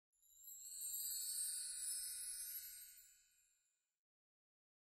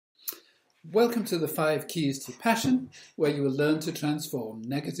Welcome to the 5 Keys to Passion, where you will learn to transform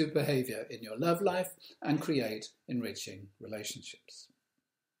negative behavior in your love life and create enriching relationships.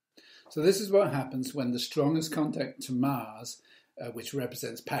 So this is what happens when the strongest contact to Mars, which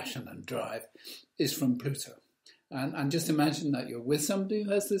represents passion and drive, is from Pluto. And just imagine that you're with somebody who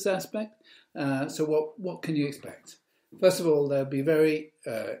has this aspect. So what can you expect? First of all, they'll be very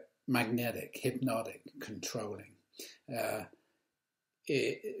magnetic, hypnotic, controlling.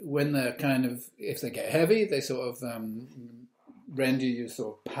 When they're if they get heavy, they sort of render you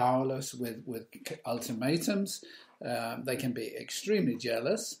sort of powerless with ultimatums. They can be extremely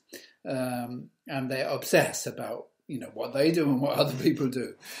jealous, and they obsess about what they do and what other people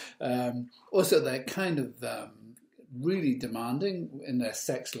do. Also, they're really demanding in their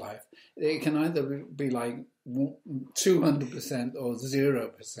sex life. It can either be like 200% or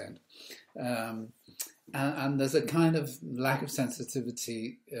 0%. And there's a kind of lack of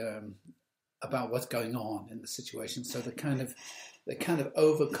sensitivity about what's going on in the situation. So they kind of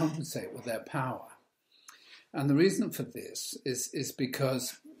overcompensate with their power. And the reason for this is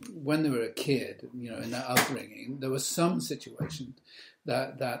because when they were a kid, in their upbringing, there was some situation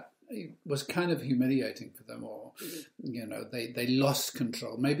that was kind of humiliating for them, or they lost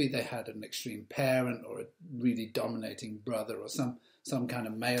control. Maybe they had an extreme parent or a really dominating brother or some kind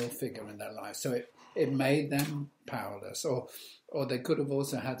of male figure in their life. So it made them powerless, or they could have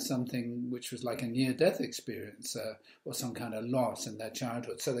also had something which was like a near-death experience, or some kind of loss in their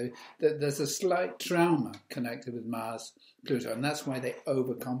childhood. So there's a slight trauma connected with Mars, Pluto, and that's why they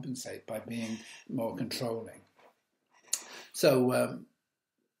overcompensate by being more controlling. So,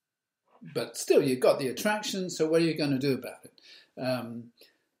 but still, you've got the attraction, so what are you going to do about it?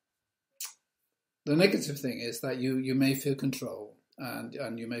 The negative thing is that you may feel control.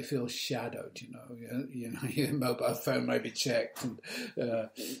 And you may feel shadowed, your mobile phone may be checked, and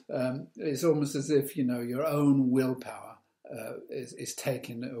it's almost as if your own willpower is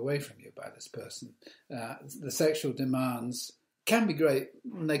taken away from you by this person. The sexual demands can be great,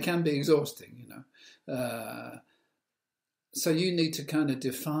 and they can be exhausting, So you need to kind of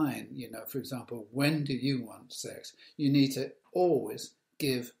define, for example, when do you want sex? You need to always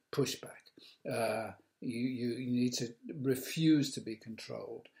give pushback. You need to refuse to be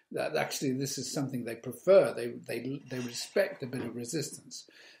controlled. That actually, this is something they prefer. They respect a bit of resistance.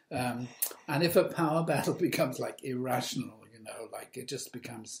 And if a power battle becomes like irrational, like it just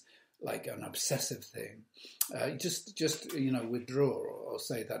becomes like an obsessive thing, just withdraw or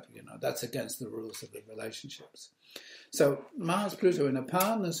say that that's against the rules of the relationships. So Mars-Pluto in a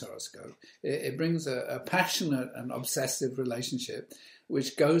partner's horoscope, it brings a passionate and obsessive relationship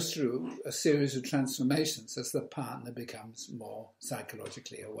which goes through a series of transformations as the partner becomes more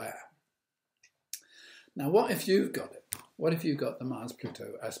psychologically aware. Now, what if you've got it? What if you've got the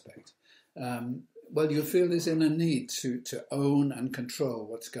Mars-Pluto aspect? Well, you'll feel this inner need to own and control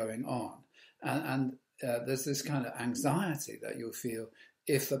what's going on. And there's this kind of anxiety that you'll feel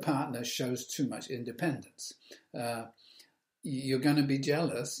if the partner shows too much independence. You're going to be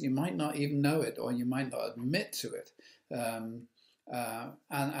jealous. You might not even know it, or you might not admit to it.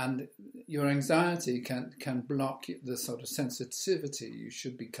 And your anxiety can block the sort of sensitivity you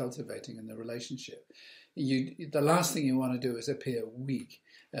should be cultivating in the relationship. The last thing you want to do is appear weak,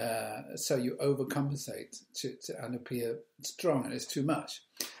 so you overcompensate and appear strong, and it's too much.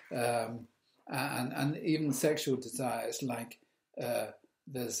 And even sexual desires, like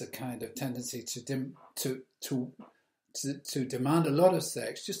there's a kind of tendency to demand a lot of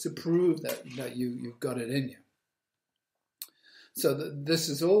sex just to prove that you've got it in you. So this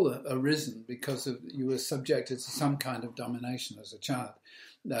has all arisen because you were subjected to some kind of domination as a child,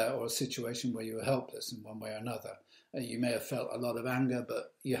 or a situation where you were helpless in one way or another. You may have felt a lot of anger,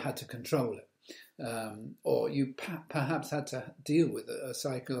 but you had to control it. Or you perhaps had to deal with a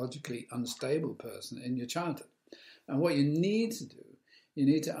psychologically unstable person in your childhood. And what you need to do, you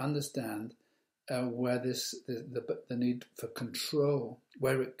need to understand where the need for control,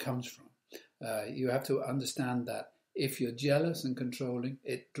 where it comes from. You have to understand that if you're jealous and controlling,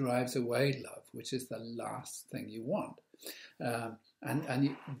 it drives away love, which is the last thing you want. And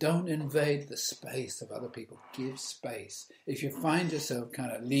you don't invade the space of other people. Give space. If you find yourself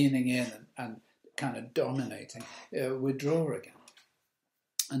kind of leaning in and kind of dominating, withdraw again.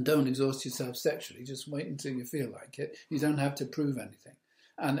 And don't exhaust yourself sexually. Just wait until you feel like it. You don't have to prove anything.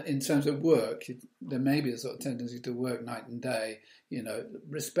 And in terms of work, there may be a sort of tendency to work night and day.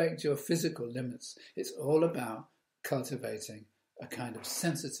 Respect your physical limits. It's all about cultivating a kind of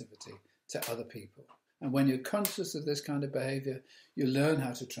sensitivity to other people. And when you're conscious of this kind of behavior, you learn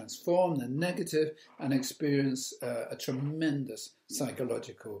how to transform the negative and experience a tremendous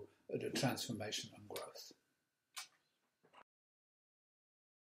psychological transformation and growth.